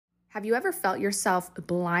Have you ever felt yourself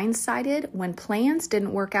blindsided when plans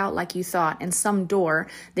didn't work out like you thought and some door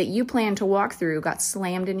that you planned to walk through got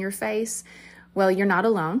slammed in your face? Well, you're not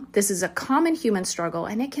alone. This is a common human struggle,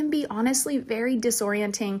 and it can be honestly very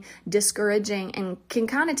disorienting, discouraging, and can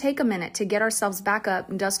kind of take a minute to get ourselves back up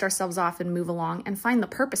and dust ourselves off and move along and find the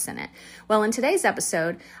purpose in it. Well, in today's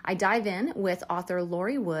episode, I dive in with author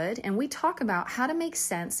Lori Wood, and we talk about how to make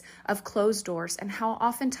sense of closed doors and how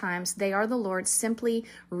oftentimes they are the Lord simply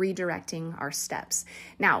redirecting our steps.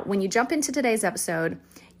 Now, when you jump into today's episode,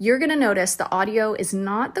 you're going to notice the audio is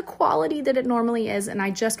not the quality that it normally is, and I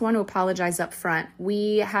just want to apologize up front.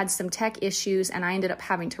 We had some tech issues, and I ended up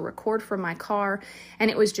having to record from my car, and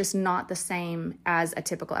it was just not the same as a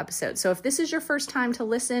typical episode. So if this is your first time to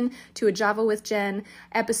listen to a Java with Jen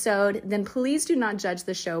episode, then please do not judge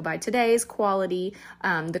the show by today's quality.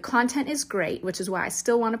 The content is great, which is why I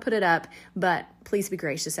still want to put it up, but please be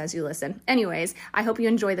gracious as you listen. Anyways, I hope you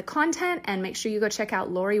enjoy the content, and make sure you go check out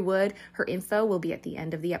Lori Wood. Her info will be at the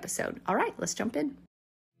end of the episode. All right, let's jump in.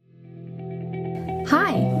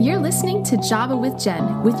 Hi, you're listening to Java with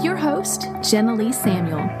Jen with your host, Jenna Lee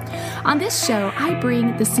Samuel. On this show, I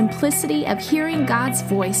bring the simplicity of hearing God's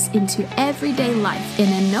voice into everyday life in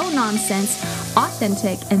a no-nonsense,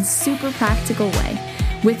 authentic, and super practical way.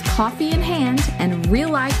 With coffee in hand and real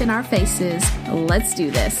life in our faces, let's do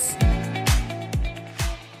this.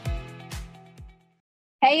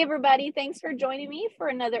 Hey everybody, thanks for joining me for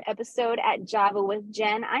another episode at Java with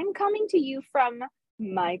Jen. I'm coming to you from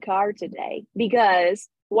my car today because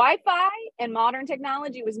Wi-Fi and modern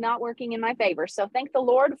technology was not working in my favor. So thank the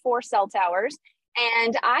Lord for cell towers.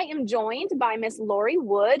 And I am joined by Miss Lori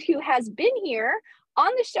Wood, who has been here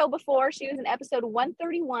on the show before. She was in episode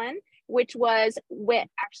 131, which was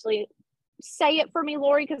actually say it for me,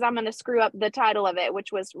 Lori, because I'm going to screw up the title of it,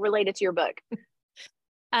 which was related to your book.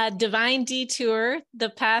 Divine Detour, the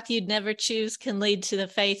path you'd never choose can lead to the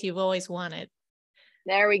faith you've always wanted.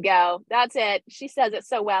 There we go. That's it. She says it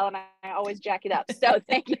so well, and I always jack it up. So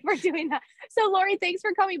thank you for doing that. So Lori, thanks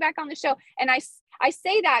for coming back on the show. And I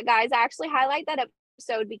say that, guys, I actually highlight that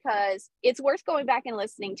episode because it's worth going back and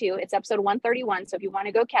listening to. It's episode 131. So if you want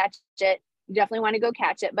to go catch it, you definitely want to go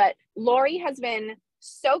catch it. But Lori has been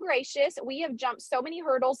so gracious. We have jumped so many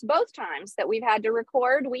hurdles both times that we've had to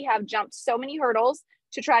record. We have jumped so many hurdles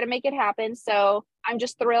to try to make it happen. So I'm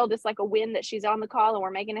just thrilled. It's like a win that she's on the call and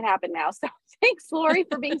we're making it happen now. So thanks, Lori,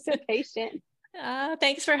 for being so patient.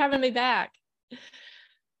 Thanks for having me back.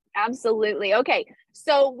 Absolutely. Okay.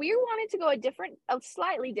 So we wanted to go a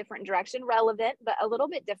slightly different direction, relevant, but a little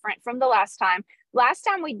bit different from the last time. Last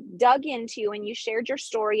time we dug into and you shared your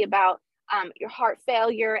story about your heart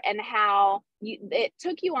failure and how it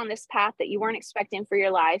took you on this path that you weren't expecting for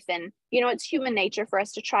your life. And, it's human nature for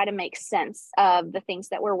us to try to make sense of the things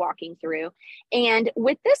that we're walking through. And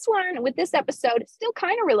with this episode, still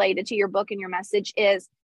kind of related to your book and your message, is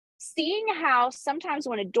seeing how sometimes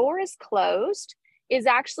when a door is closed is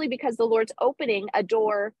actually because the Lord's opening a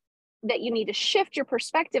door that you need to shift your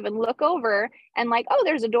perspective and look over and like, oh,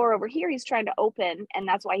 there's a door over here he's trying to open. And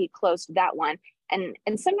that's why he closed that one.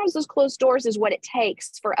 And sometimes those closed doors is what it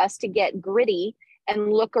takes for us to get gritty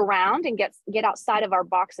and look around and get outside of our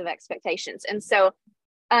box of expectations. And so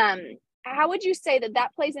how would you say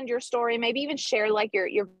that plays into your story? Maybe even share like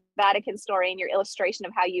your Vatican story and your illustration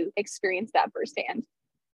of how you experienced that firsthand.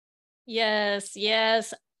 Yes.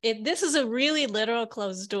 This is a really literal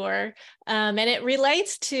closed door. And it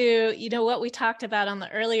relates to, what we talked about on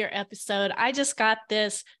the earlier episode. I just got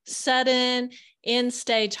this sudden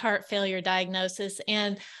end-stage heart failure diagnosis.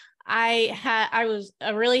 And I was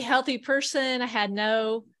a really healthy person. I had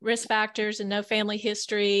no risk factors and no family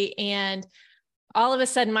history. And all of a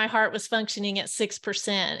sudden my heart was functioning at 6%.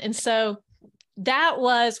 And so that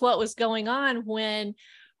was what was going on when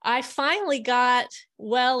I finally got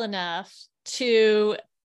well enough to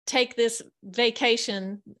take this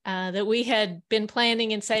vacation that we had been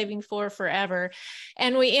planning and saving for forever.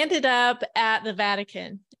 And we ended up at the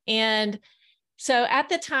Vatican. And so at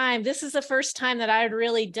the time, this is the first time that I had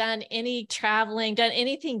really done any traveling, done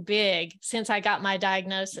anything big since I got my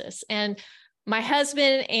diagnosis. And my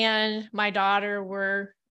husband and my daughter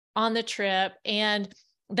were on the trip, and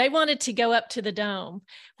they wanted to go up to the dome,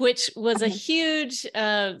 which was a huge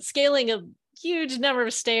scaling of huge number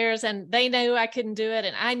of stairs, and they knew I couldn't do it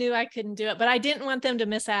and I knew I couldn't do it, but I didn't want them to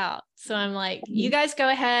miss out. So I'm like, you guys go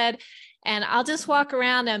ahead and I'll just walk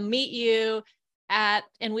around and meet you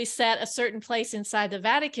and we set a certain place inside the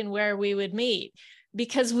Vatican where we would meet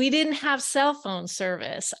because we didn't have cell phone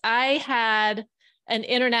service. I had an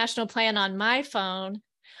international plan on my phone,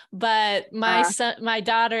 but my Uh, son, my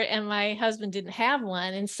daughter and my husband didn't have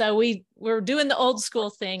one. And so we were doing the old school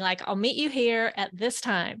thing, like, I'll meet you here at this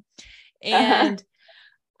time. uh-huh. And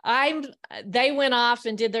I'm they went off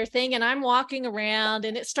and did their thing, and I'm walking around,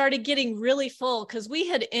 and it started getting really full because we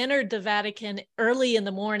had entered the Vatican early in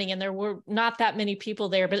the morning and there were not that many people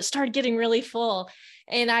there, but it started getting really full.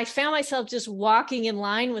 And I found myself just walking in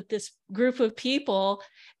line with this group of people.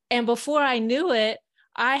 And before I knew it,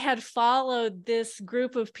 I had followed this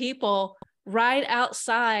group of people right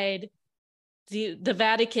outside the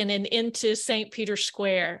Vatican and into St. Peter's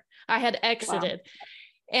Square. I had Wow. exited.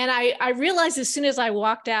 And I realized as soon as I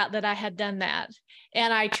walked out that I had done that.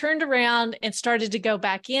 And I turned around and started to go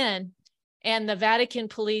back in. And the Vatican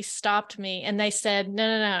police stopped me and they said, no,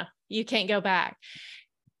 no, no, you can't go back.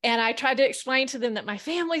 And I tried to explain to them that my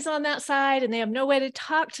family's on that side and they have no way to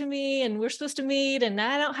talk to me and we're supposed to meet and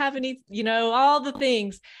I don't have any, all the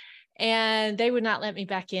things. And they would not let me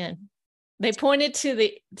back in. They pointed to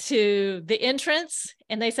the entrance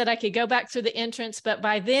and they said I could go back through the entrance, but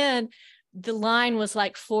by then the line was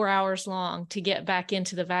like 4 hours long to get back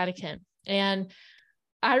into the Vatican. And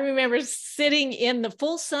I remember sitting in the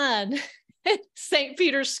full sun at St.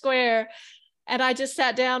 Peter's Square, and I just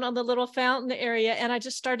sat down on the little fountain area and I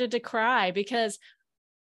just started to cry because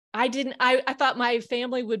I thought my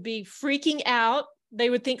family would be freaking out. They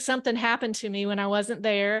would think something happened to me when I wasn't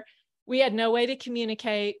there. We had no way to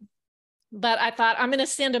communicate. But I thought, I'm going to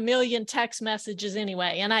send a million text messages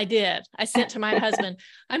anyway. And I did. I sent to my husband,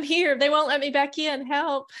 I'm here. They won't let me back in.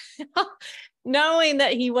 Help. Knowing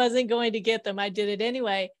that he wasn't going to get them, I did it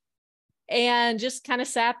anyway. And just kind of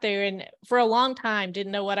sat there and for a long time,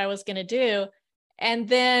 didn't know what I was going to do. And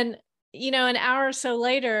then, an hour or so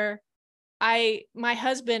later, my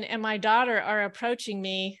husband and my daughter are approaching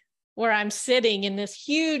me where I'm sitting in this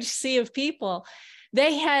huge sea of people.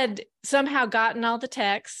 They had somehow gotten all the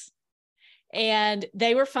texts. And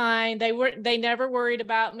they were fine. They never worried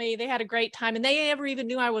about me. They had a great time. And they never even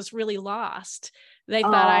knew I was really lost. They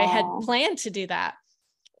thought I had Oh, planned to do that.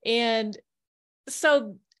 And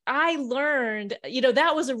so I learned,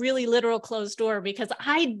 that was a really literal closed door because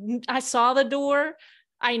I saw the door.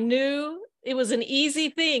 I knew it was an easy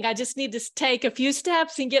thing. I just need to take a few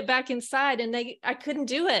steps and get back inside. And I couldn't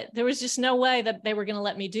do it. There was just no way that they were going to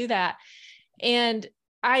let me do that. And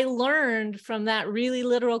I learned from that really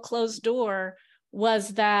literal closed door was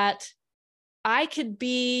that I could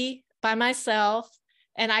be by myself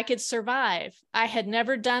and I could survive. I had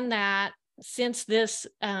never done that since this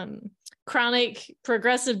chronic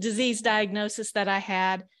progressive disease diagnosis that I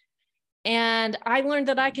had. And I learned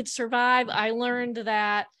that I could survive. I learned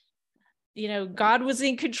that, God was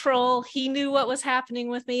in control. He knew what was happening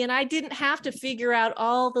with me. And I didn't have to figure out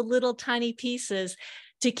all the little tiny pieces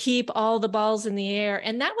to keep all the balls in the air.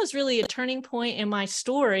 And that was really a turning point in my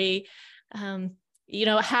story,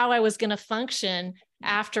 how I was going to function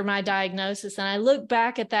after my diagnosis. And I look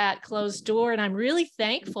back at that closed door and I'm really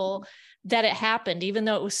thankful that it happened, even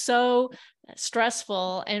though it was so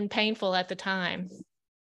stressful and painful at the time.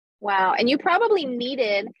 wow. And you probably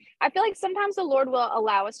needed, I feel like sometimes the Lord will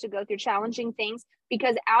allow us to go through challenging things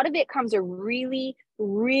because out of it comes a really,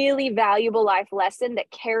 really valuable life lesson that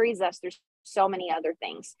carries us through so many other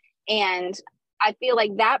things. And I feel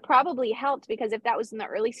like that probably helped because if that was in the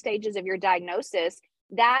early stages of your diagnosis,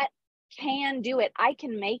 that can do it. I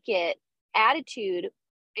can make it attitude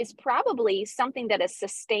is probably something that has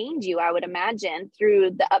sustained you, I would imagine,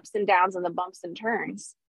 through the ups and downs and the bumps and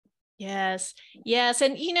turns. Yes, yes.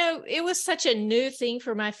 And, it was such a new thing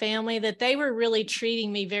for my family that they were really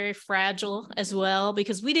treating me very fragile as well,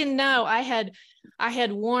 because we didn't know I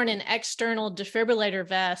had worn an external defibrillator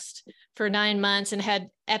vest for 9 months and had,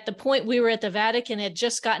 at the point we were at the Vatican, had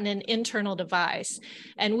just gotten an internal device.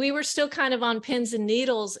 And we were still kind of on pins and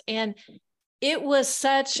needles. And it was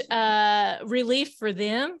such a relief for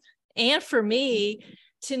them and for me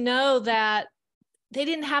to know that they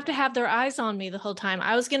didn't have to have their eyes on me the whole time.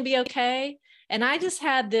 I was going to be okay. And I just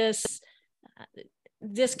had this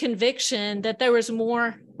conviction that there was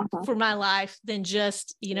more Uh-huh. for my life than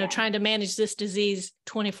just, Yeah. trying to manage this disease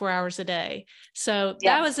 24 hours a day. So that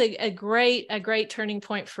Yeah. was a great turning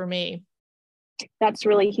point for me. That's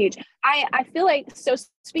really huge. I feel like, so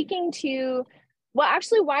speaking to, well,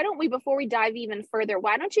 actually, why don't we, before we dive even further,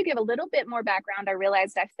 why don't you give a little bit more background? I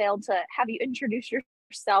realized I failed to have you introduce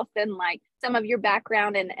yourself and like some of your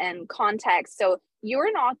background and context. So you're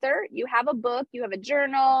an author, you have a book, you have a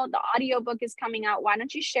journal, the audio book is coming out. Why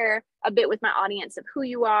don't you share a bit with my audience of who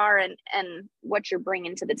you are and what you're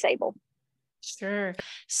bringing to the table? Sure.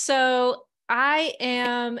 So I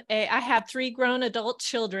have 3 grown adult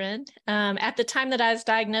children. At the time that I was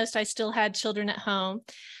diagnosed, I still had children at home.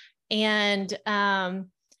 And I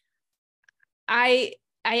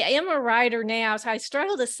am a writer now, so I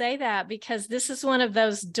struggle to say that because this is one of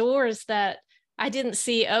those doors that I didn't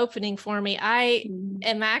see opening for me. I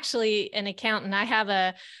am actually an accountant. I have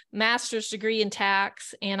a master's degree in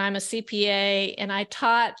tax, and I'm a CPA, and I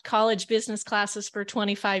taught college business classes for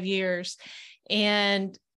 25 years.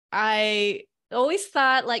 And I always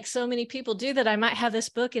thought, like so many people do, that I might have this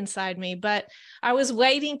book inside me, but I was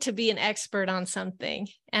waiting to be an expert on something.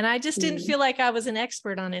 And I just didn't feel like I was an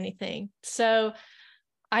expert on anything. So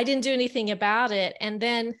I didn't do anything about it. And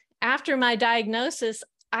then after my diagnosis,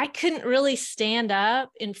 I couldn't really stand up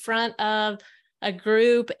in front of a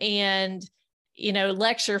group and,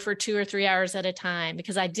 lecture for 2 or 3 hours at a time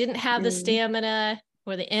because I didn't have the stamina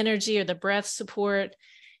or the energy or the breath support.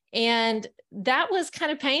 And that was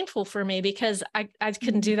kind of painful for me because I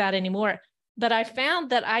couldn't do that anymore. But I found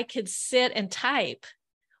that I could sit and type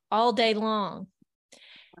all day long.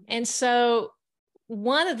 And so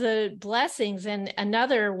one of the blessings and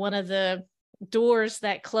another one of the doors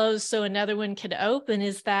that closed so another one could open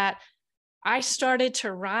is that I started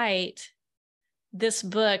to write this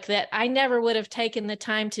book that I never would have taken the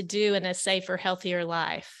time to do in a safer, healthier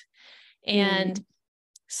life. And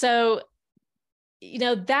so,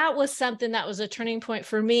 that was something that was a turning point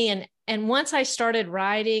for me. And once I started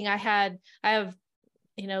writing, I have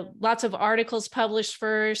lots of articles published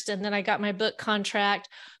first, and then I got my book contract.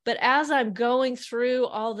 But as I'm going through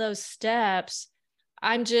all those steps,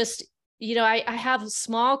 I'm just, I have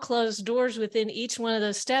small closed doors within each one of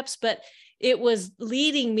those steps, but it was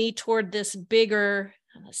leading me toward this bigger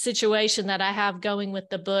situation that I have going with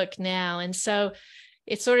the book now. And so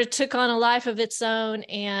it sort of took on a life of its own.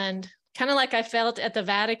 And kind of like I felt at the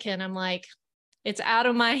Vatican, I'm like, it's out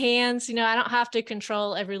of my hands. I don't have to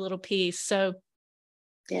control every little piece. So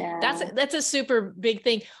yeah, that's a super big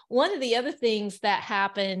thing. One of the other things that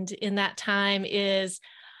happened in that time is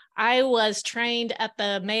I was trained at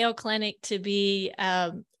the Mayo Clinic to be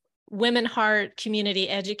a Women Heart community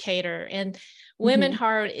educator. And Women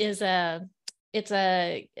Heart is it's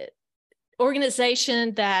a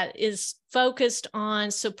organization that is focused on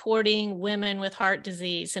supporting women with heart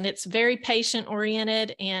disease. And it's very patient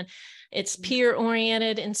oriented and it's peer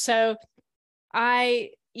oriented. And so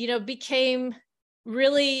I, became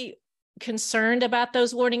really concerned about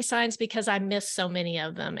those warning signs because I missed so many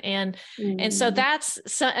of them. And so that's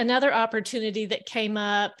another opportunity that came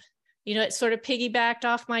up. It sort of piggybacked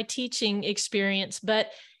off my teaching experience, but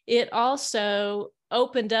it also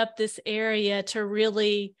opened up this area to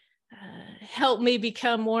really help me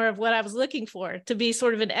become more of what I was looking for, to be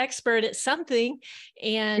sort of an expert at something.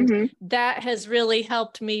 And that has really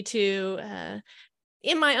helped me to,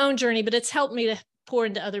 in my own journey, but it's helped me to pour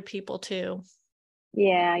into other people too.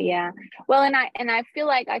 Yeah. Well, and I feel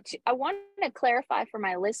like I want to clarify for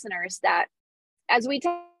my listeners that as we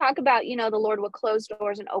talk about, the Lord will close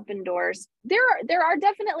doors and open doors, there are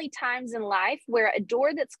definitely times in life where a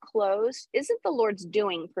door that's closed isn't the Lord's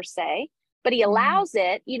doing per se, but he allows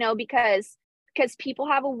it, because people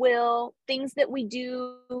have a will, things that we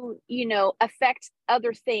do, affect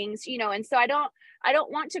other things, and so I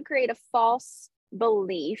don't want to create a false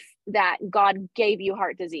belief that God gave you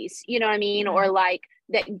heart disease, you know what I mean? Or like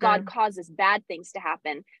that God causes bad things to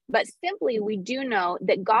happen. But simply, we do know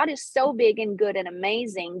that God is so big and good and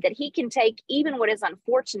amazing that he can take even what is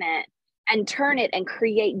unfortunate and turn it and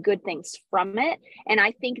create good things from it. And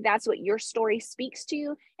I think that's what your story speaks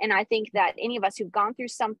to. And I think that any of us who've gone through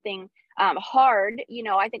something hard,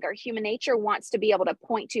 I think our human nature wants to be able to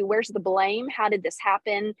point to where's the blame? How did this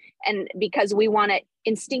happen? And because we want to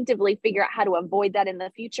instinctively figure out how to avoid that in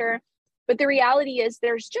the future. But the reality is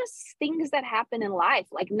there's just things that happen in life.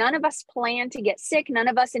 Like none of us plan to get sick. None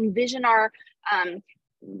of us envision our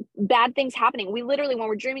bad things happening. We literally, when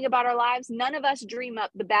we're dreaming about our lives, none of us dream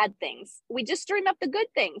up the bad things. We just dream up the good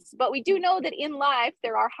things. But we do know that in life,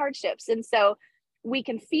 there are hardships. And so we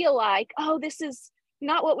can feel like, oh, this is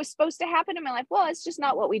not what was supposed to happen in my life. Well, it's just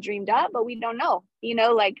not what we dreamed up, but we don't know,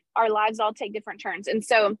 like our lives all take different turns. And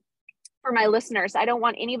so for my listeners, I don't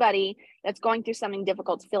want anybody that's going through something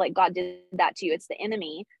difficult to feel like God did that to you. It's the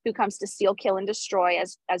enemy who comes to steal, kill, and destroy,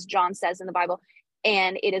 as John says in the Bible.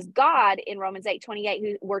 And it is God in Romans 8:28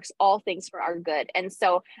 who works all things for our good. And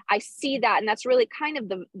so I see that, and that's really kind of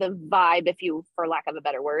the vibe, if you, for lack of a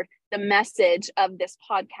better word, the message of this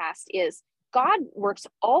podcast is God works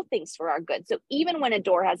all things for our good. So even when a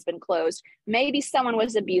door has been closed, maybe someone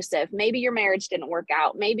was abusive, maybe your marriage didn't work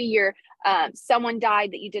out, maybe someone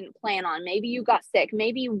died that you didn't plan on, maybe you got sick,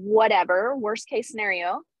 maybe whatever, worst case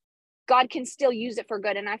scenario, God can still use it for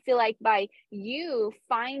good. And I feel like by you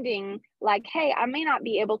finding like, hey, I may not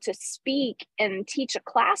be able to speak and teach a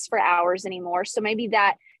class for hours anymore, so maybe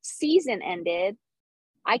that season ended,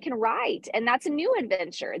 I can write. And that's a new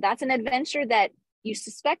adventure. That's an adventure that you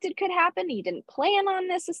suspected could happen. You didn't plan on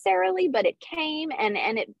necessarily, but it came, and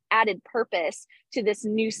it added purpose to this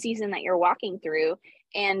new season that you're walking through.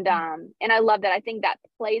 And I love that. I think that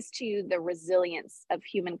plays to the resilience of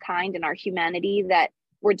humankind and our humanity, that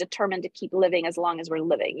we're determined to keep living as long as we're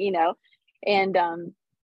living, you know?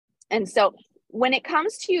 And so when it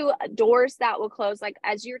comes to doors that will close, like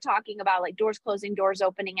as you're talking about, like doors closing, doors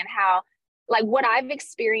opening, and how, like what I've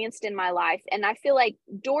experienced in my life, and I feel like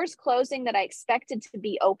doors closing that I expected to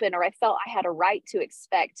be open, or I felt I had a right to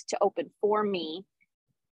expect to open for me,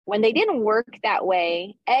 when they didn't work that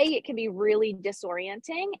way, it can be really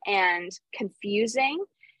disorienting and confusing.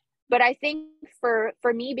 But I think for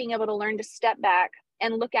me, being able to learn to step back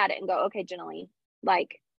and look at it and go, okay, Jenny, like,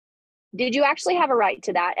 did you actually have a right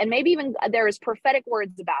to that? And maybe even there is prophetic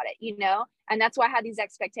words about it, you know? And that's why I had these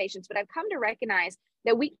expectations. But I've come to recognize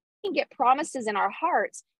that we can get promises in our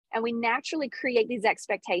hearts, and we naturally create these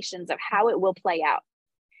expectations of how it will play out.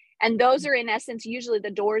 And those are in essence usually the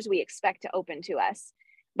doors we expect to open to us.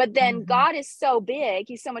 But then God is so big,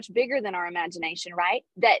 he's so much bigger than our imagination, right?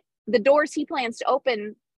 That the doors he plans to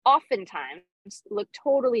open oftentimes look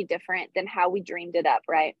totally different than how we dreamed it up,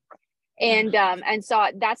 right? And so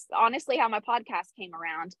that's honestly how my podcast came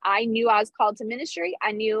around. I knew I was called to ministry.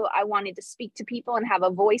 I knew I wanted to speak to people and have a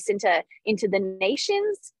voice into the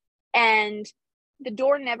nations. And the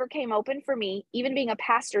door never came open for me, even being a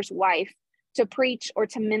pastor's wife, to preach or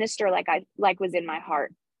to minister like was in my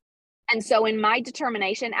heart. And so in my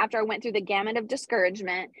determination, after I went through the gamut of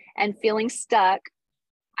discouragement and feeling stuck,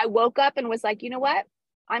 I woke up and was like, you know what?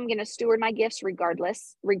 I'm going to steward my gifts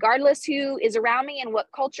regardless who is around me and what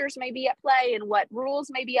cultures may be at play and what rules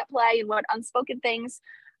may be at play and what unspoken things.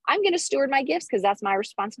 I'm going to steward my gifts because that's my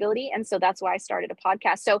responsibility. And so that's why I started a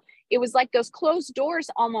podcast. So it was like those closed doors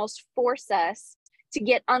almost force us to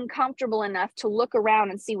get uncomfortable enough to look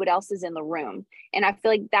around and see what else is in the room. And I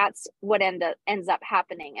feel like that's what ends up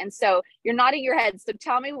happening. And so you're nodding your head. So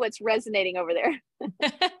tell me what's resonating over there.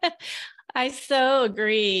 I so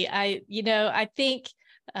agree. I think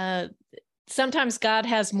sometimes God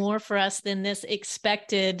has more for us than this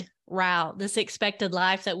expected route, this expected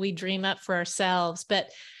life that we dream up for ourselves.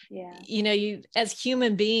 But, you as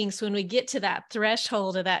human beings, when we get to that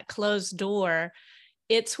threshold of that closed door,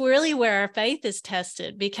 it's really where our faith is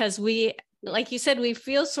tested, because we, like you said, we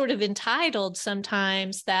feel sort of entitled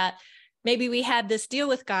sometimes that maybe we had this deal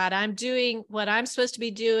with God. I'm doing what I'm supposed to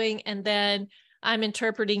be doing, and then I'm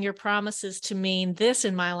interpreting your promises to mean this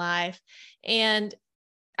in my life. And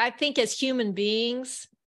I think as human beings,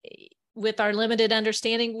 with our limited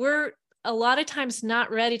understanding, we're a lot of times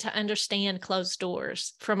not ready to understand closed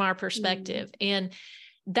doors from our perspective. And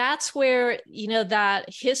that's where, that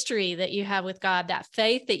history that you have with God, that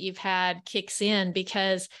faith that you've had kicks in,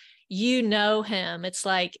 because you know him. It's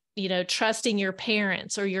like, trusting your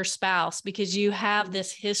parents or your spouse because you have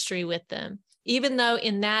this history with them, even though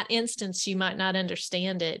in that instance, you might not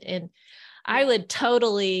understand it. And I would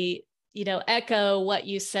totally, echo what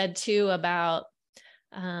you said too about,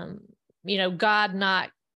 God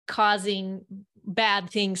not causing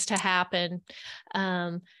bad things to happen.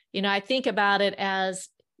 I think about it as,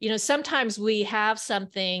 sometimes we have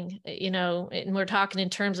something, and we're talking in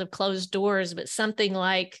terms of closed doors, but something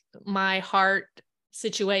like my heart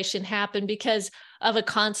situation happened because of a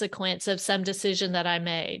consequence of some decision that I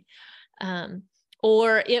made.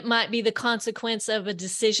 Or it might be the consequence of a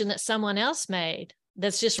decision that someone else made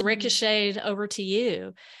that's just ricocheted over to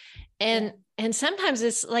you. And sometimes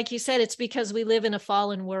it's like you said, it's because we live in a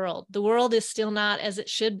fallen world. The world is still not as it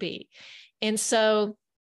should be. And so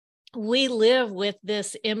we live with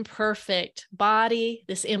this imperfect body,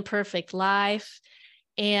 this imperfect life.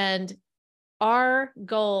 And our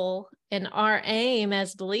goal and our aim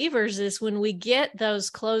as believers is when we get those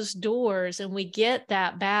closed doors and we get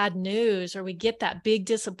that bad news or we get that big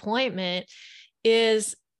disappointment,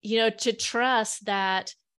 is, to trust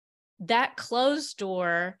that that closed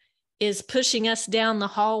door is pushing us down the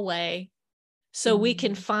hallway so we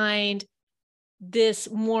can find this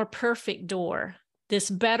more perfect door, this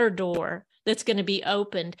better door that's going to be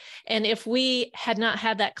opened. And if we had not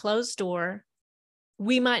had that closed door,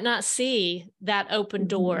 we might not see that open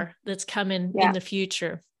door that's coming in the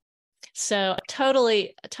future. So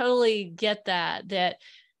totally get that.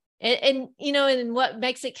 And and what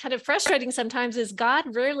makes it kind of frustrating sometimes is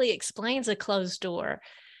God rarely explains a closed door.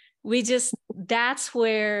 That's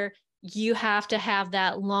where you have to have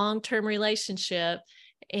that long-term relationship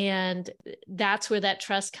And that's where that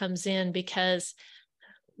trust comes in, because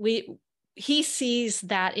he sees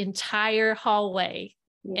that entire hallway.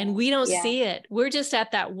 Yeah. And we don't see it. We're just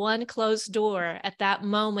at that one closed door at that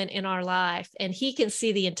moment in our life, and he can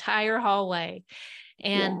see the entire hallway.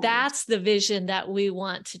 And that's the vision that we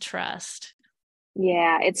want to trust.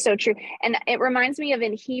 Yeah, it's so true. And it reminds me of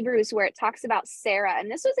in Hebrews where it talks about Sarah.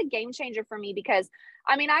 And this was a game changer for me because,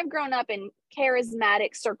 I mean, I've grown up in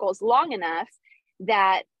charismatic circles long enough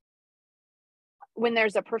that when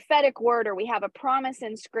there's a prophetic word or we have a promise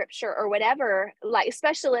in scripture or whatever, like,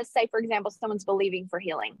 especially let's say, for example, someone's believing for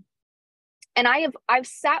healing. And I've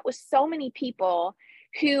sat with so many people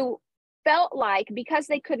who felt like because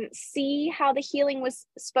they couldn't see how the healing was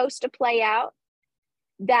supposed to play out,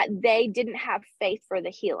 that they didn't have faith for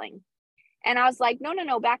the healing. And I was like,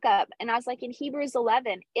 no, back up. And I was like, in Hebrews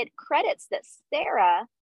 11, it credits that Sarah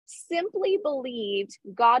simply believed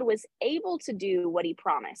God was able to do what he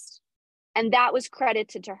promised. And that was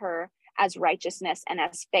credited to her as righteousness and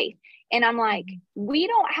as faith. And I'm like, we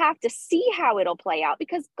don't have to see how it'll play out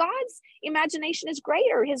because God's imagination is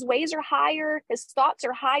greater. His ways are higher. His thoughts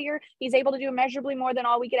are higher. He's able to do immeasurably more than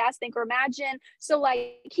all we could ask, think, or imagine. So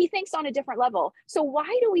like he thinks on a different level. So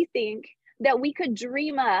why do we think that we could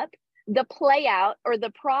dream up the play out or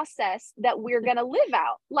the process that we're going to live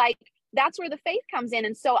out? Like, that's where the faith comes in.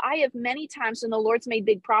 And so I have many times when the Lord's made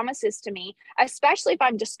big promises to me, especially if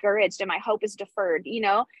I'm discouraged and my hope is deferred, you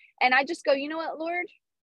know, and I just go, you know what, Lord,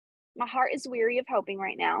 my heart is weary of hoping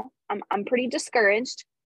right now. I'm pretty discouraged,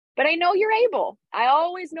 but I know you're able. I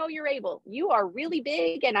always know you're able. You are really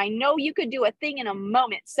big and I know you could do a thing in a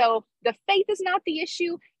moment. So the faith is not the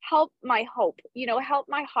issue. Help my hope, you know, help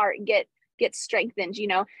my heart get strengthened, you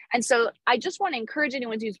know? And so I just want to encourage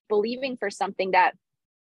anyone who's believing for something that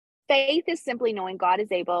faith is simply knowing God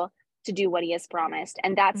is able to do what he has promised.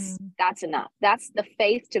 And that's enough. That's the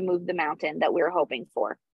faith to move the mountain that we're hoping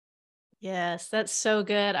for. Yes, that's so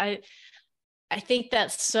good. I think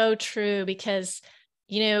that's so true because,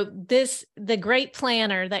 you know, the great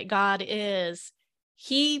planner that God is,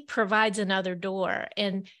 he provides another door.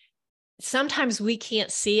 And sometimes we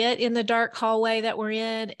can't see it in the dark hallway that we're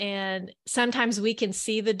in. And sometimes we can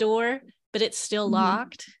see the door, but it's still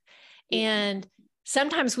locked. And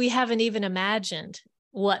sometimes we haven't even imagined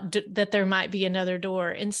that there might be another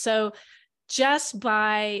door. And so just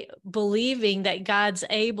by believing that God's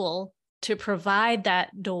able to provide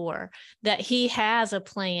that door, that he has a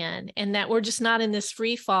plan, and that we're just not in this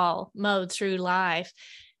free fall mode through life,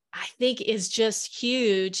 I think is just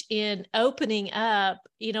huge in opening up,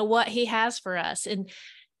 you know, what he has for us. And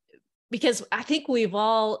because I think we've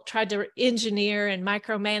all tried to engineer and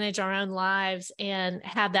micromanage our own lives and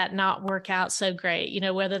have that not work out so great, you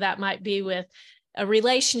know, whether that might be with a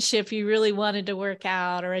relationship you really wanted to work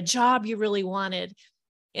out or a job you really wanted.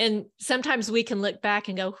 And sometimes we can look back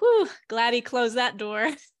and go, whew, glad he closed that door.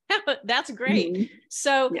 That's great.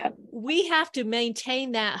 So we have to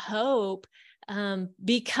maintain that hope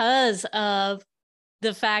because of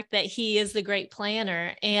the fact that he is the great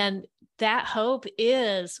planner. And that hope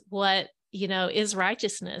is what, you know, is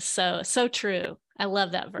righteousness. So true. I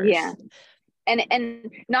love that verse. Yeah. And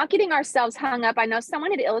not getting ourselves hung up. I know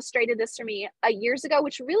someone had illustrated this for me years ago,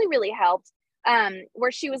 which really, really helped.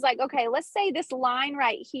 Where she was like, okay, let's say this line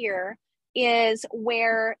right here is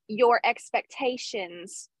where your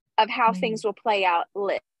expectations of how things will play out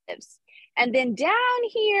lives. And then down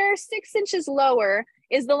here, 6 inches lower,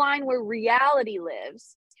 is the line where reality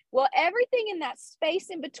lives. Well, everything in that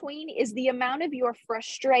space in between is the amount of your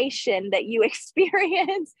frustration that you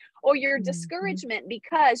experience or your discouragement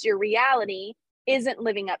because your reality isn't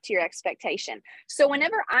living up to your expectation. So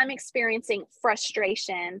whenever I'm experiencing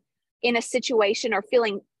frustration in a situation or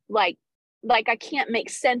feeling like I can't make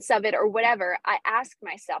sense of it or whatever, I ask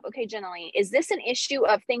myself, okay, Jenny, is this an issue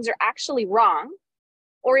of things are actually wrong?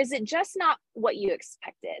 Or is it just not what you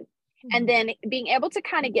expected? And then being able to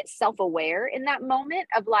kind of get self-aware in that moment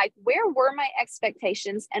of like, where were my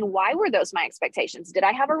expectations and why were those my expectations? Did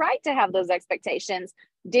I have a right to have those expectations?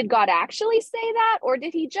 Did God actually say that? Or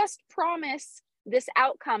did he just promise this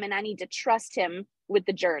outcome and I need to trust him with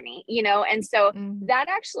the journey, you know? And so that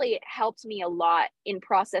actually helped me a lot in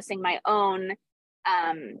processing my own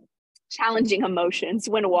challenging emotions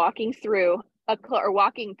when walking through or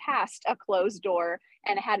walking past a closed door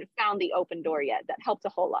and I hadn't found the open door yet. That helped a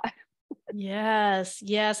whole lot. Yes.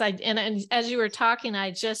 And as you were talking,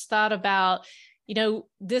 I just thought about, you know,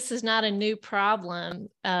 this is not a new problem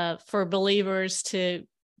for believers to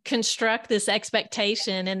construct this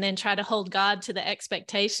expectation and then try to hold God to the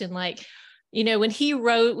expectation. Like, you know,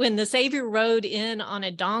 when the Savior rode in on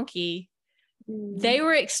a donkey, they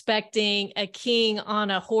were expecting a king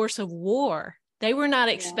on a horse of war. They were not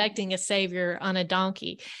expecting a savior on a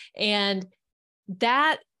donkey. And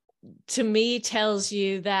that to me tells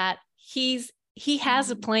you that he has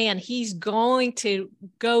a plan. He's going to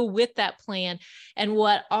go with that plan. And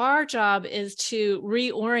what our job is to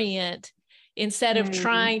reorient instead of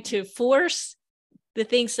trying to force the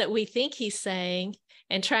things that we think he's saying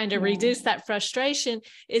and trying to reduce that frustration,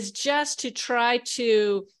 is just to try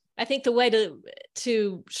to, I think the way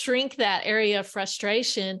to shrink that area of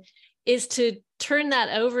frustration is to turn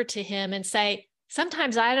that over to him and say,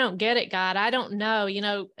 sometimes I don't get it, God. I don't know.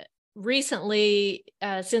 Recently,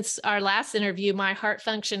 since our last interview, my heart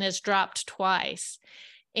function has dropped twice.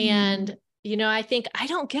 And, I think, I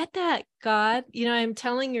don't get that, God. I'm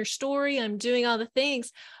telling your story, I'm doing all the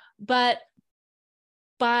things, but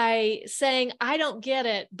by saying, I don't get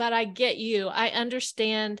it, but I get you. I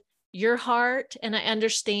understand your heart, and I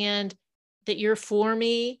understand that you're for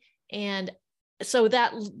me. And so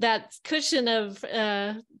that cushion of,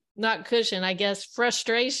 not cushion, I guess,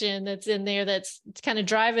 frustration that's in there, that's kind of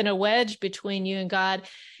driving a wedge between you and God,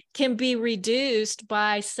 can be reduced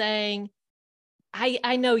by saying,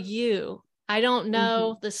 I know you. I don't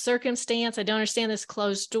know the circumstance. I don't understand this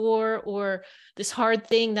closed door or this hard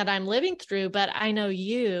thing that I'm living through, but I know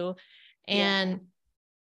you. And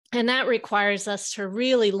that requires us to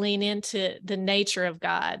really lean into the nature of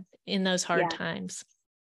God in those hard times.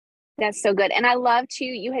 That's so good. And I love too,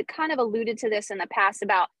 you had kind of alluded to this in the past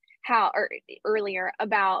about earlier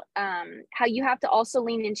about how you have to also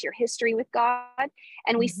lean into your history with God.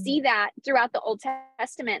 And we see that throughout the Old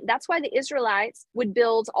Testament. That's why the Israelites would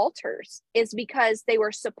build altars, is because they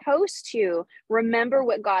were supposed to remember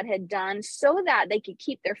what God had done so that they could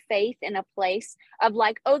keep their faith in a place of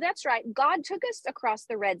like, oh, that's right, God took us across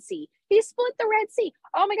the Red Sea. He split the Red Sea.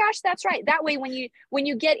 Oh my gosh, that's right. That way, when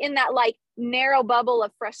you get in that like narrow bubble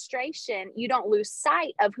of frustration, you don't lose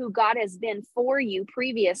sight of who God has been for you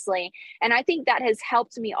previously. And I think that has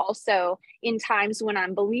helped me also in times when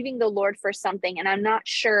I'm believing the Lord for something and I'm not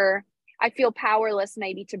sure, I feel powerless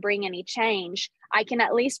maybe to bring any change. I can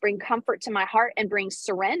at least bring comfort to my heart and bring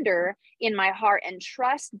surrender in my heart and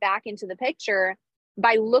trust back into the picture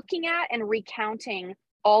by looking at and recounting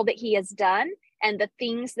all that he has done and the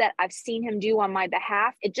things that I've seen him do on my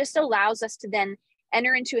behalf. It just allows us to then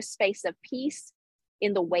enter into a space of peace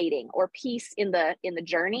in the waiting, or peace in the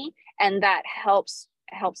journey. And that helps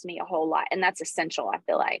me a whole lot. And that's essential, I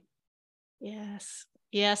feel like. Yes.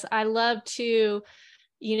 I love to,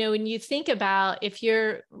 when you think about if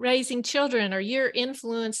you're raising children or you're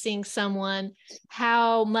influencing someone,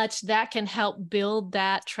 how much that can help build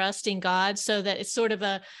that trust in God, so that it's sort of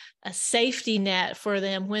a safety net for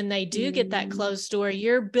them when they do get that closed door.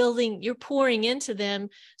 You're pouring into them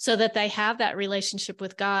so that they have that relationship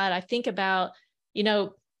with God. I think about,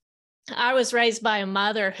 I was raised by a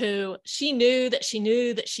mother who she knew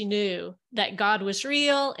that God was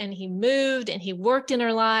real, and he moved and he worked in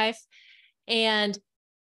her life. And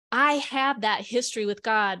I had that history with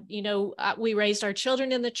God. We raised our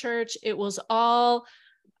children in the church.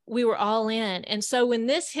 We were all in. And so when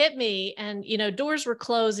this hit me and, doors were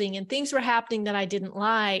closing and things were happening that I didn't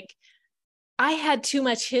like, I had too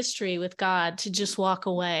much history with God to just walk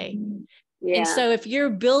away. Yeah. And so if you're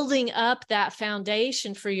building up that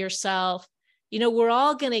foundation for yourself, we're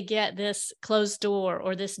all going to get this closed door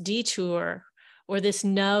or this detour or this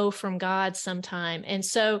no from God sometime. And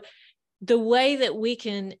so the way that we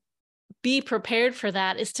can be prepared for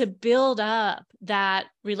that is to build up that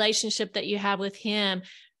relationship that you have with him,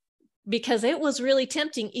 because it was really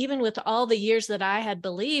tempting, even with all the years that I had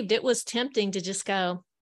believed, it was tempting to just go,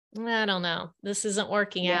 I don't know, this isn't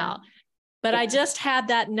working out. But I just had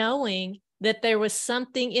that knowing that there was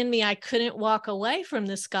something in me. I couldn't walk away from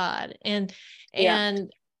this God. And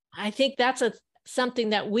I think that's something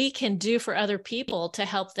that we can do for other people to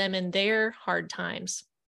help them in their hard times.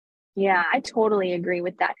 Yeah, I totally agree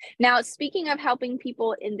with that. Now, speaking of helping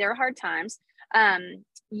people in their hard times,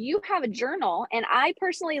 you have a journal, and I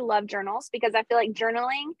personally love journals because I feel like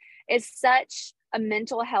journaling is such a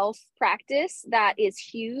mental health practice that is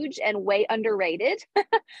huge and way underrated.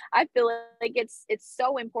 I feel like it's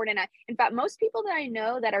so important. In fact, most people that I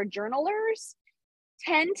know that are journalers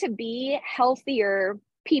tend to be healthier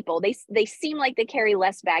people. They seem like they carry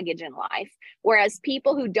less baggage in life, whereas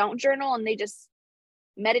people who don't journal and they just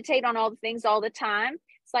meditate on all the things all the time,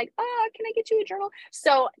 it's like, oh, can I get you a journal?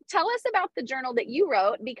 So tell us about the journal that you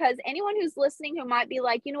wrote, because anyone who's listening who might be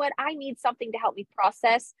like, you know what, I need something to help me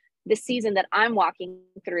process the season that I'm walking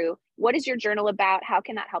through. What is your journal about? How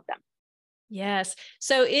can that help them? Yes.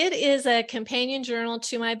 So it is a companion journal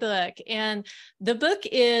to my book. And the book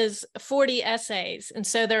is 40 essays. And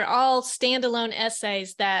so they're all standalone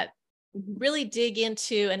essays that really dig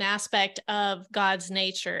into an aspect of God's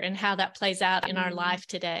nature and how that plays out in our life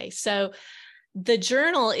today. So the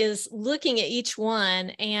journal is looking at each one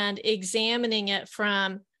and examining it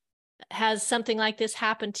from, has something like this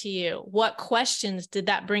happened to you? What questions did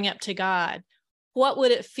that bring up to God? What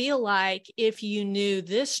would it feel like if you knew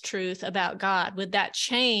this truth about God? Would that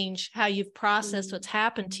change how you've processed what's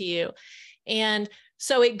happened to you? And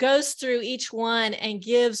so it goes through each one and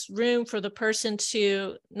gives room for the person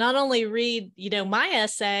to not only read, my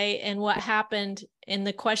essay and what happened in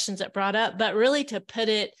the questions it brought up, but really to put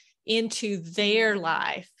it into their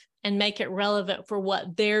life and make it relevant for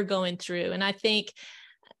what they're going through. And I think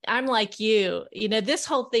I'm like you, this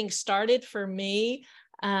whole thing started for me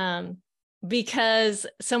because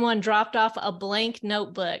someone dropped off a blank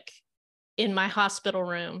notebook in my hospital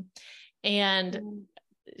room. And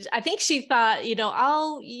I think she thought,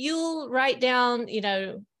 you'll write down,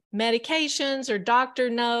 medications or doctor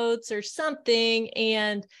notes or something.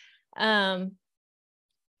 And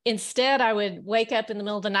instead, I would wake up in the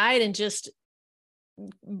middle of the night and just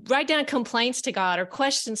write down complaints to God or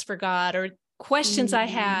questions for God or questions I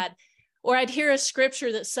had, or I'd hear a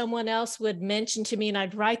scripture that someone else would mention to me and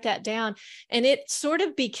I'd write that down. And it sort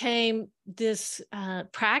of became this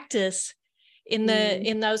practice in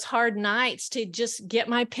those hard nights to just get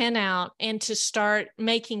my pen out and to start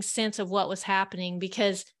making sense of what was happening,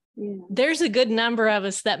 because there's a good number of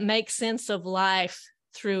us that make sense of life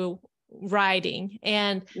through writing.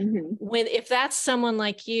 And if that's someone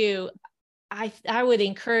like you, I would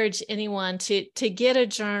encourage anyone to get a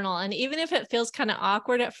journal. And even if it feels kind of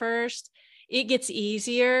awkward at first, it gets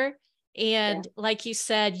easier. And like you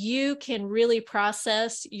said, you can really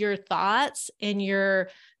process your thoughts and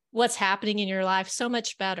what's happening in your life so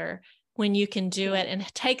much better when you can do it and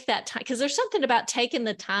take that time. Because there's something about taking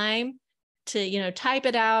the time to, type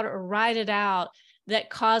it out or write it out that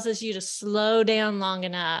causes you to slow down long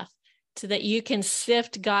enough so that you can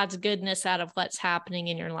sift God's goodness out of what's happening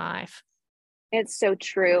in your life. It's so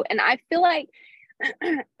true. And I feel like,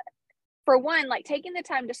 for one, like taking the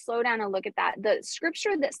time to slow down and look at that, the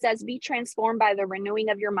scripture that says, be transformed by the renewing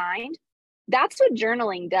of your mind, that's what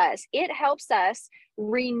journaling does. It helps us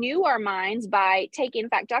renew our minds by taking, in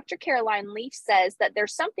fact, Dr. Caroline Leaf says that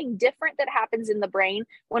there's something different that happens in the brain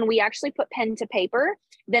when we actually put pen to paper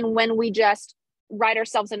than when we just write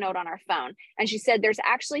ourselves a note on our phone. And she said there's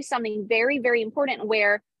actually something very, very important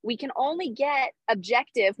where we can only get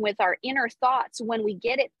objective with our inner thoughts when we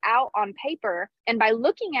get it out on paper. And by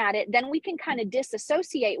looking at it, then we can kind of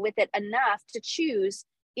disassociate with it enough to choose,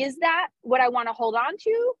 is that what I want to hold on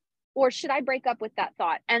to? Or should I break up with that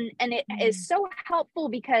thought? And it is so helpful,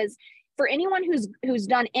 because for anyone who's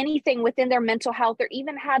done anything within their mental health, or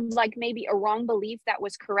even had like maybe a wrong belief that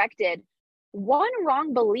was corrected, one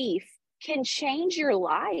wrong belief can change your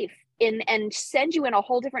life and send you in a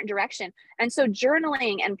whole different direction. And so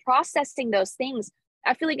journaling and processing those things,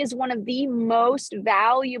 I feel like, is one of the most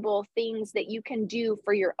valuable things that you can do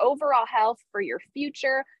for your overall health, for your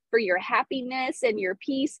future, for your happiness and your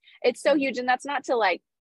peace. It's so huge. And that's not to like,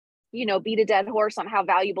 beat a dead horse on how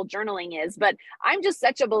valuable journaling is, but I'm just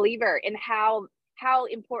such a believer in how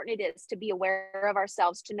important it is to be aware of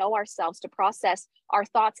ourselves, to know ourselves, to process our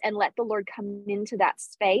thoughts and let the Lord come into that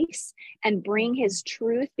space and bring his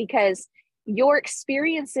truth, because your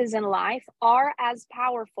experiences in life are as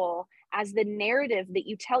powerful as the narrative that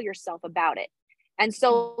you tell yourself about it. And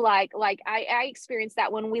so like I experienced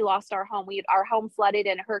that when we lost our home. Our home flooded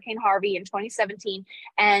in Hurricane Harvey in 2017,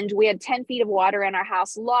 and we had 10 feet of water in our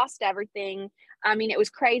house, lost everything. I mean, it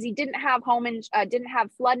was crazy. Didn't have didn't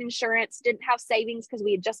have flood insurance, didn't have savings because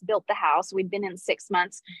we had just built the house. We'd been in 6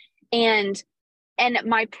 months. And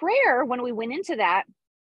my prayer when we went into that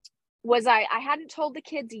was I hadn't told the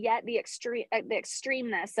kids yet the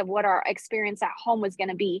extremeness of what our experience at home was going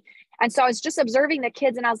to be. And so I was just observing the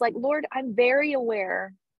kids, and I was like, Lord, I'm very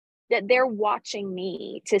aware that they're watching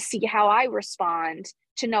me to see how I respond,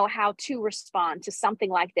 to know how to respond to something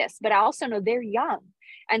like this. But I also know they're young.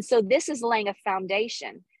 And so this is laying a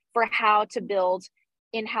foundation for how to build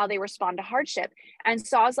in how they respond to hardship. And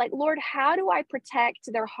so I was like, Lord, how do I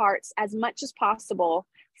protect their hearts as much as possible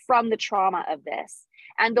from the trauma of this?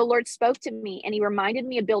 And the Lord spoke to me, and he reminded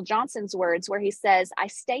me of Bill Johnson's words, where he says, I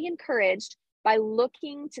stay encouraged by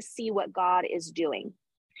looking to see what God is doing.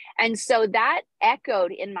 And so that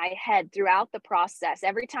echoed in my head throughout the process.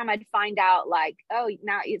 Every time I'd find out, like, oh,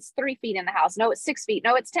 now it's 3 feet in the house. No, it's 6 feet.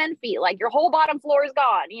 No, it's 10 feet. Like your whole bottom floor is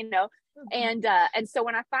gone, And so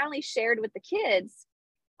when I finally shared with the kids,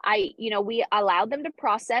 we allowed them to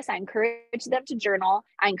process. I encouraged them to journal.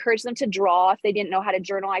 I encouraged them to draw. If they didn't know how to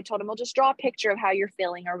journal, I told them, well, just draw a picture of how you're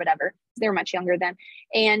feeling or whatever. They were much younger then.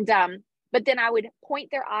 And, but then I would point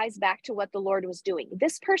their eyes back to what the Lord was doing.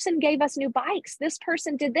 This person gave us new bikes. This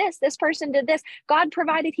person did this. This person did this. God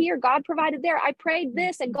provided here. God provided there. I prayed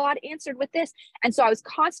this and God answered with this. And so I was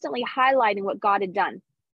constantly highlighting what God had done.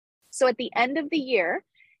 So at the end of the year,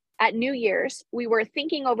 at New Year's, we were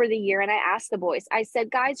thinking over the year, and I asked the boys, I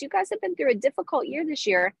said, guys, you guys have been through a difficult year this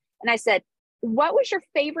year. And I said, what was your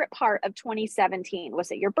favorite part of 2017?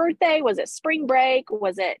 Was it your birthday? Was it spring break? What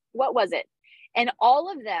was it? And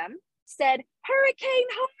all of them said, Hurricane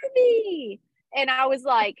Harvey. And I was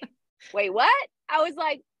like, wait, what? I was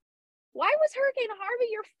like, why was Hurricane Harvey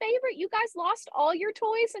your favorite? You guys lost all your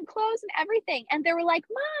toys and clothes and everything. And they were like,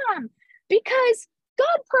 Mom, because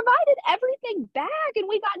God provided everything back, and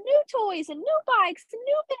we got new toys and new bikes and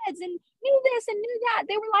new beds and new this and new that.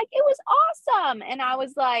 They were like, it was awesome. And I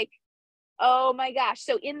was like, oh my gosh.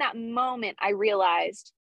 So in that moment, I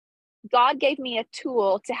realized God gave me a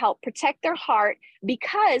tool to help protect their heart,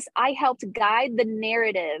 because I helped guide the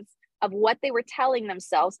narrative of what they were telling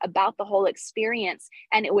themselves about the whole experience.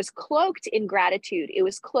 And it was cloaked in gratitude. It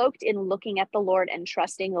was cloaked in looking at the Lord and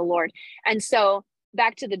trusting the Lord. And so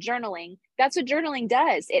back to the journaling, that's what journaling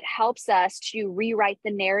does. It helps us to rewrite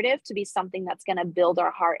the narrative to be something that's going to build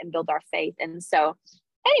our heart and build our faith. And so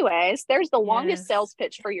anyways, there's the longest sales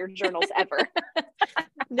pitch for your journals ever.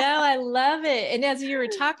 No, I love it. And as you were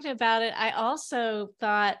talking about it, I also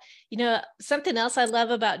thought, something else I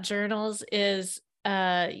love about journals is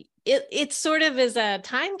it sort of is a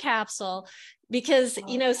time capsule, because,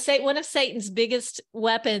 one of Satan's biggest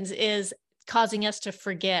weapons is causing us to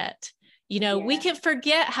forget. We can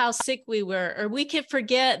forget how sick we were, or we can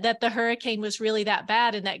forget that the hurricane was really that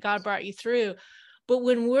bad and that God brought you through. But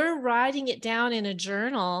when we're writing it down in a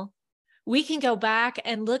journal, we can go back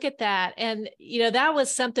and look at that. And, that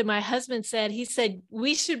was something my husband said. He said,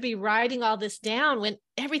 we should be writing all this down when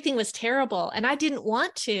everything was terrible. And I didn't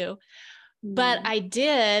want to, but I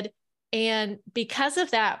did. And because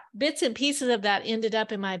of that, bits and pieces of that ended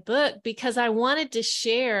up in my book, because I wanted to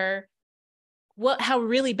share how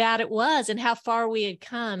really bad it was and how far we had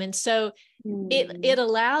come. And so it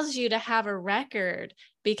allows you to have a record,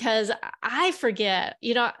 because I forget,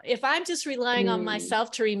 if I'm just relying on myself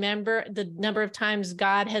to remember the number of times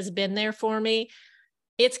God has been there for me,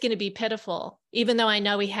 it's going to be pitiful, even though I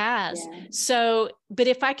know he has. Yeah. So, but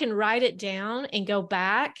if I can write it down and go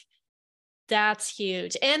back, that's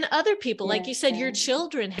huge. And other people, like you said, your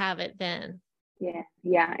children have it then.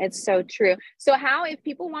 Yeah, it's so true. So if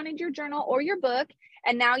people wanted your journal or your book,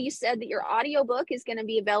 and now you said that your audiobook is going to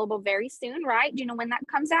be available very soon, right? Do you know when that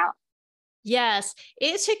comes out? Yes,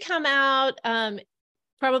 it should come out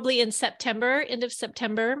probably in September, end of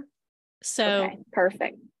September. So okay,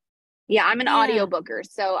 perfect. Yeah, I'm an audiobooker,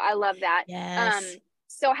 so I love that. Yes.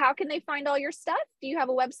 So how can they find all your stuff? Do you have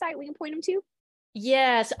a website we can point them to?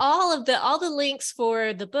 Yes, all the links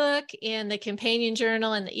for the book and the companion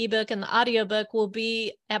journal and the ebook and the audiobook will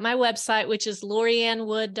be at my website, which is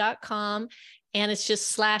loriannwood.com, and it's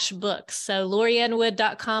just /books. So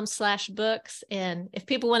loriannwood.com/books. And if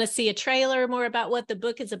people want to see a trailer more about what the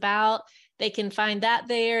book is about, they can find that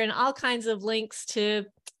there, and all kinds of links to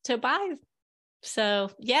buy.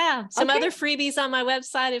 So some other freebies on my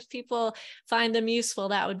website. If people find them useful,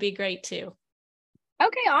 that would be great too.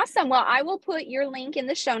 Okay, awesome. Well, I will put your link in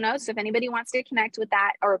the show notes. If anybody wants to connect with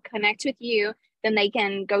that or connect with you, then they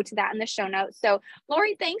can go to that in the show notes. So,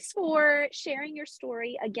 Lori, thanks for sharing your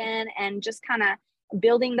story again and just kind of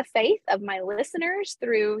building the faith of my listeners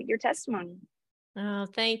through your testimony. Oh,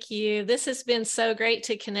 thank you. This has been so great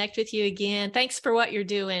to connect with you again. Thanks for what you're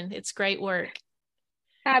doing. It's great work.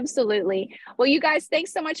 Absolutely. Well, you guys,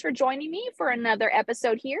 thanks so much for joining me for another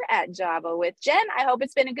episode here at Java with Jen. I hope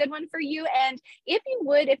it's been a good one for you. And if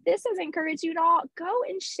this has encouraged you at all, go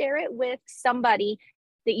and share it with somebody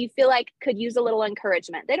that you feel like could use a little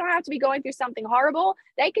encouragement. They don't have to be going through something horrible.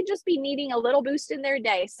 They could just be needing a little boost in their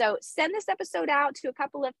day. So send this episode out to a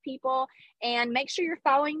couple of people, and make sure you're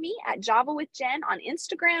following me at Java with Jen on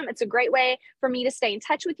Instagram. It's a great way for me to stay in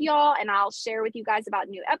touch with y'all, and I'll share with you guys about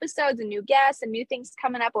new episodes and new guests and new things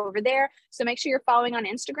coming up over there. So make sure you're following on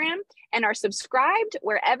Instagram and are subscribed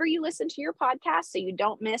wherever you listen to your podcast so you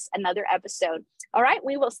don't miss another episode. All right,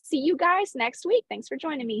 we will see you guys next week. Thanks for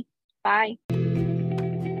joining me. Bye.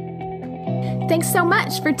 Thanks so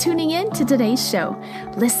much for tuning in to today's show.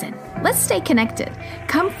 Listen, let's stay connected.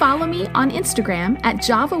 Come follow me on Instagram at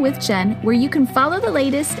Java with Jen, where you can follow the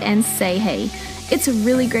latest and say hey. It's a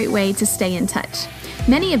really great way to stay in touch.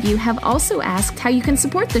 Many of you have also asked how you can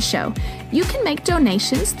support the show. You can make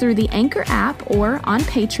donations through the Anchor app or on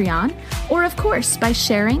Patreon, or of course by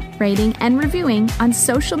sharing, rating, and reviewing on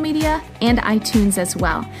social media and iTunes as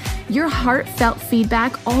well. Your heartfelt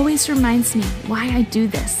feedback always reminds me why I do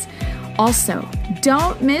this. Also,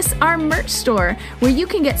 don't miss our merch store where you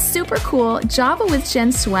can get super cool Java with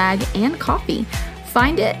Jen swag and coffee.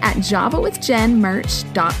 Find it at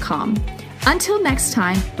javawithjenmerch.com. Until next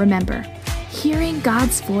time, remember, hearing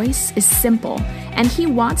God's voice is simple, and He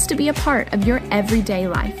wants to be a part of your everyday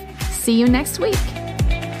life. See you next week.